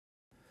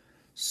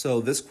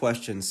So this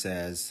question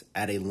says,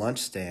 at a lunch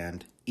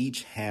stand,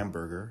 each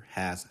hamburger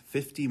has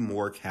 50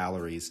 more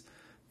calories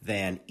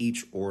than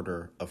each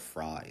order of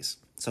fries.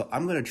 So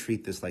I'm going to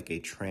treat this like a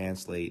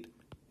translate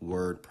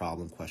word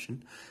problem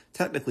question.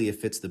 Technically, it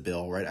fits the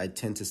bill, right? I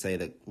tend to say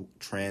that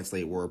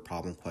translate word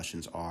problem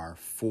questions are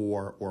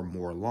 4 or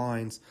more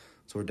lines.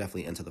 So we're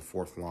definitely into the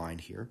 4th line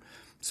here.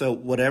 So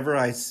whatever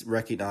I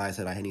recognize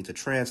that I need to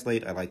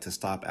translate, I like to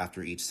stop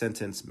after each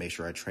sentence, make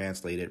sure I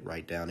translate it,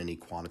 write down any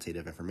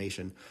quantitative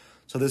information.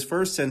 So this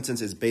first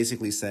sentence is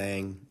basically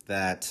saying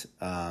that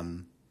a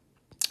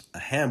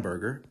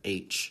hamburger,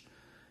 H,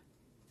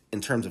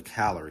 in terms of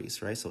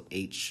calories, right? So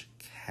H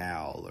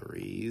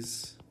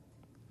calories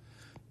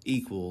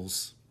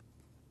equals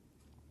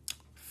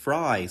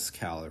fries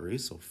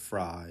calories, so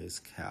fries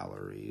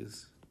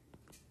calories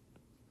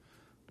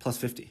plus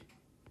 50,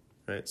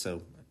 right?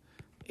 So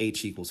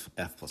H equals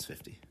F plus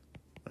 50.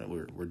 Right?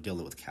 We're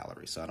dealing with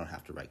calories, so I don't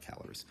have to write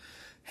calories.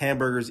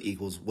 Hamburgers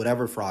equals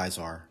whatever fries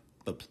are,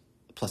 but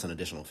plus an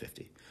additional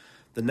 50.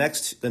 The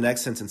next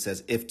sentence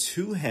says, if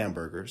 2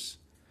 hamburgers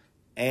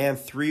and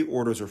 3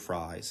 orders of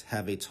fries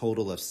have a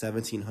total of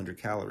 1,700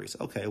 calories.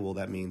 Okay, well,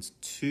 that means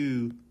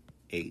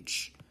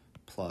 2H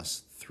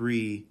plus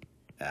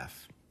 3F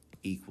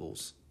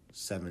equals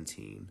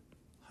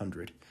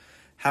 1,700.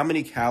 How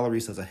many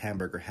calories does a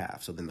hamburger have?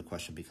 So then the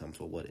question becomes,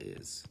 well,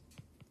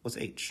 what's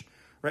H?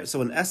 Right?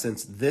 So in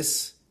essence,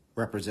 this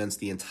represents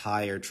the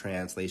entire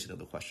translation of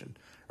the question,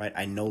 right?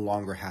 I no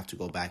longer have to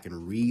go back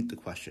and read the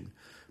question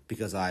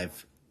because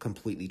I've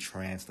completely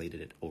translated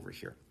it over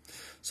here.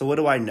 So what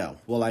do I know?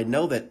 Well, I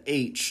know that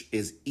H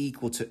is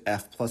equal to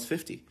F plus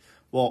 50.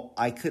 Well,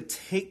 I could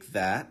take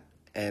that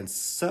and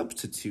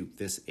substitute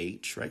this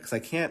H, right? Because I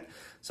can't,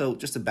 so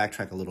just to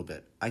backtrack a little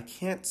bit, I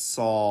can't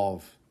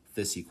solve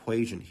this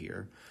equation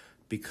here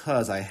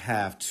because I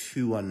have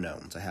 2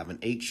 unknowns. I have an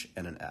H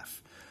and an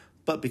F.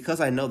 But because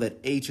I know that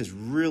H is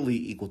really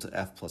equal to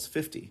F plus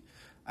 50,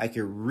 I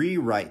can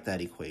rewrite that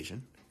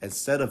equation.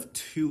 Instead of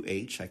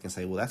 2H, I can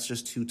say, well, that's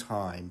just 2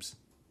 times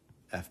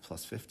F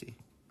plus 50,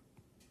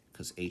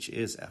 because H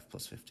is F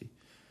plus 50,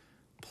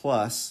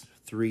 plus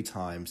 3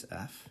 times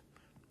F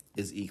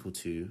is equal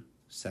to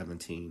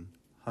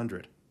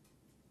 1,700.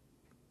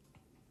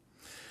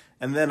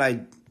 And then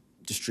I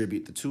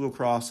distribute the 2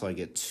 across, so I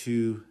get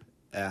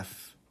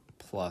 2F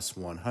plus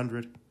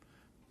 100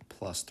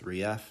 plus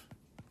 3F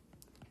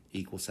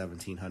equals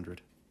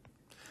 1,700.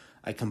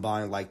 I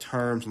combine like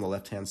terms on the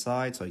left-hand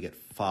side, so I get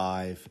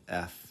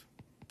 5F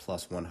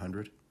plus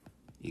 100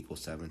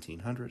 equals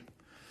 1,700.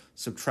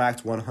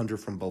 Subtract 100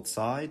 from both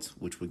sides,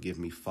 which would give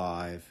me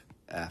 5F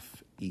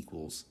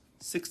equals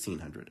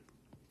 1,600.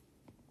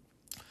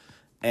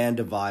 And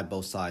divide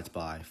both sides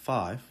by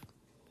 5.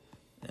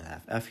 And I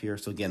have F here.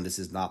 So again, this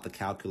is not the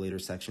calculator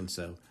section,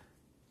 so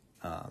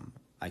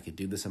I could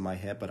do this in my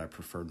head, but I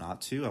prefer not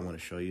to. I want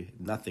to show you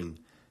nothing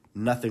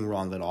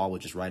wrong at all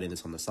with just writing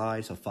this on the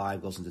side. So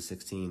 5 goes into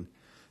 16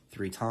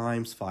 3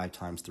 times. 5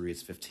 times 3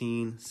 is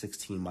 15.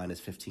 16 minus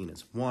 15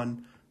 is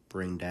 1.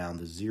 Bring down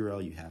the 0.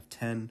 You have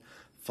 10.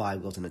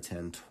 5 goes into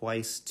 10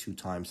 twice. 2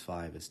 times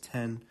 5 is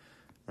 10.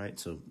 Right?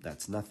 So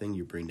that's nothing.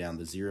 You bring down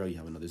the 0. You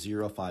have another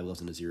 0. 5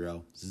 goes into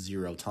 0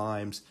 0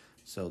 times.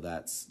 So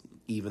that's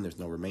even. There's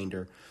no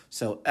remainder.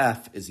 So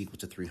F is equal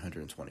to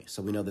 320.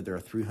 So we know that there are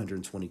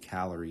 320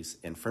 calories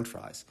in French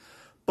fries.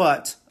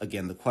 But,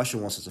 again, the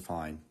question wants us to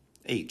find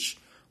H.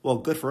 Well,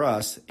 good for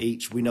us.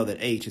 We know that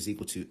H is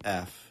equal to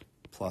F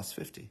plus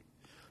 50.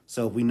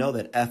 So if we know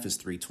that F is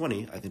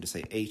 320, I think to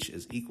say H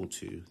is equal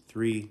to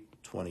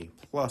 320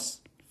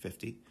 plus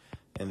 50,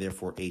 and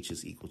therefore H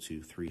is equal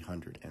to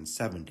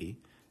 370,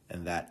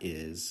 and that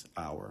is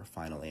our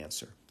final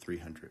answer,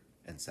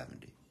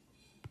 370.